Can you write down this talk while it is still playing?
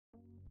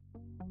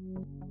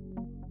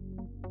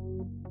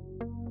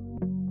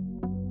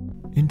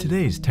In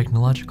today's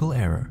technological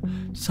era,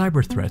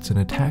 cyber threats and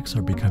attacks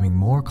are becoming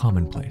more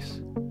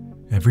commonplace.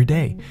 Every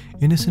day,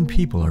 innocent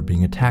people are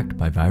being attacked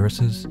by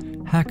viruses,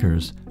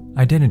 hackers,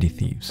 identity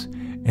thieves,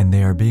 and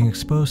they are being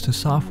exposed to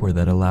software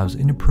that allows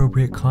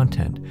inappropriate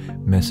content,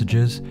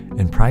 messages,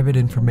 and private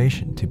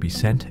information to be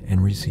sent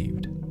and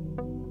received.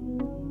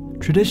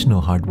 Traditional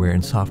hardware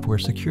and software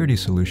security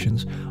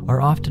solutions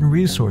are often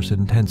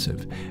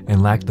resource-intensive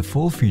and lack the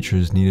full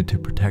features needed to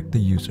protect the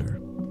user.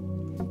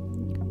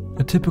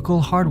 A typical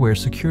hardware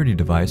security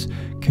device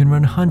can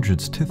run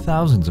hundreds to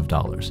thousands of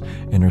dollars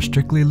and are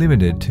strictly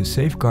limited to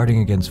safeguarding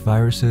against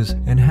viruses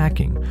and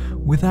hacking,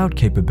 without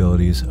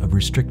capabilities of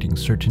restricting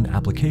certain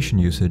application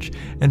usage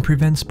and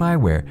prevent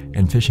spyware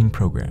and phishing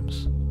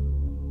programs.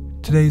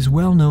 Today's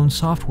well-known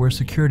software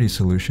security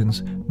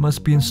solutions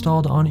must be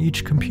installed on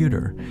each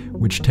computer,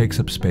 which takes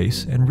up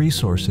space and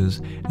resources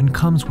and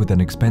comes with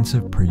an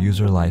expensive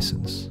per-user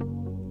license.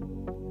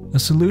 A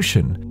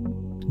solution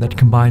that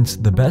combines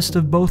the best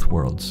of both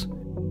worlds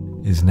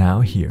is now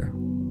here.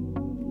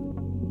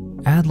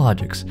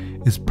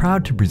 ADDLOGIX is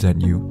proud to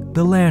present you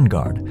the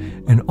LAN-GUARD,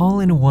 an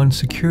all-in-one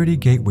security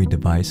gateway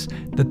device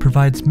that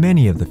provides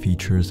many of the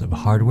features of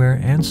hardware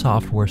and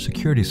software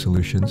security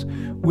solutions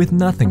with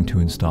nothing to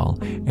install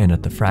and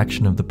at the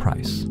fraction of the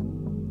price.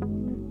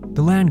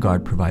 The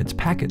LAN-GUARD provides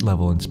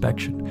packet-level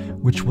inspection,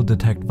 which will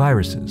detect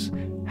viruses,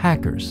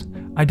 hackers,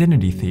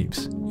 identity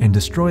thieves, and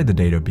destroy the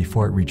data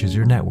before it reaches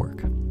your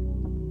network.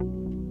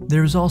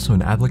 There is also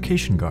an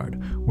application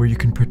guard, where you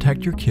can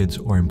protect your kids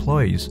or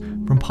employees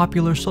from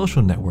popular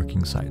social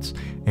networking sites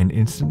and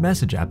instant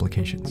message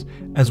applications,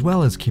 as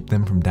well as keep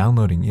them from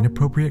downloading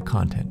inappropriate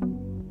content.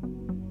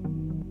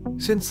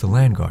 Since the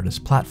LAN-GUARD is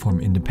platform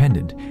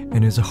independent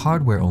and is a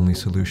hardware-only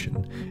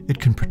solution, it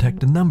can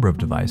protect a number of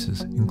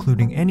devices,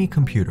 including any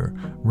computer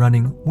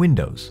running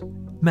Windows,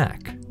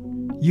 Mac,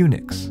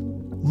 Unix,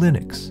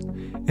 Linux,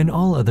 and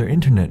all other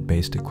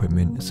internet-based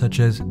equipment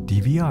such as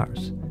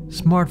DVRs,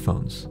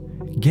 smartphones,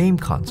 game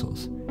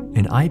consoles,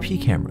 and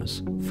IP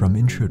cameras from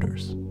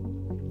intruders.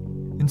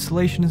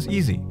 Installation is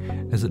easy,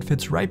 as it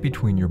fits right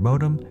between your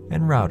modem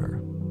and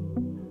router.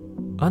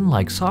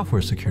 Unlike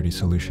software security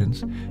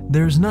solutions,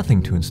 there is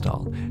nothing to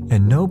install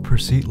and no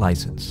per-seat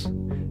license.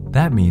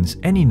 That means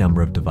any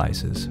number of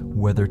devices,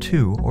 whether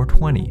 2 or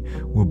 20,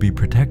 will be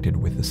protected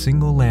with a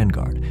single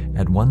LAN-GUARD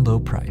at one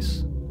low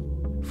price.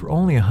 For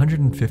only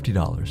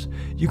 $150,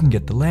 you can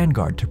get the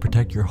LAN-GUARD to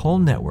protect your whole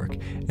network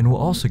and will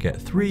also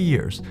get 3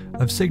 years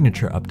of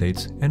signature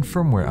updates and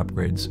firmware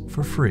upgrades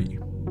for free.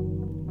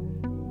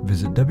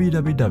 Visit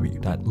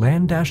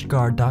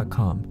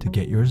www.lan-guard.com to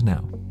get yours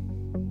now.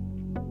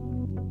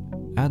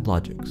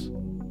 ADDLOGIX.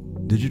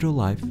 Digital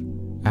life,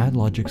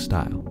 ADDLOGIX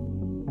style.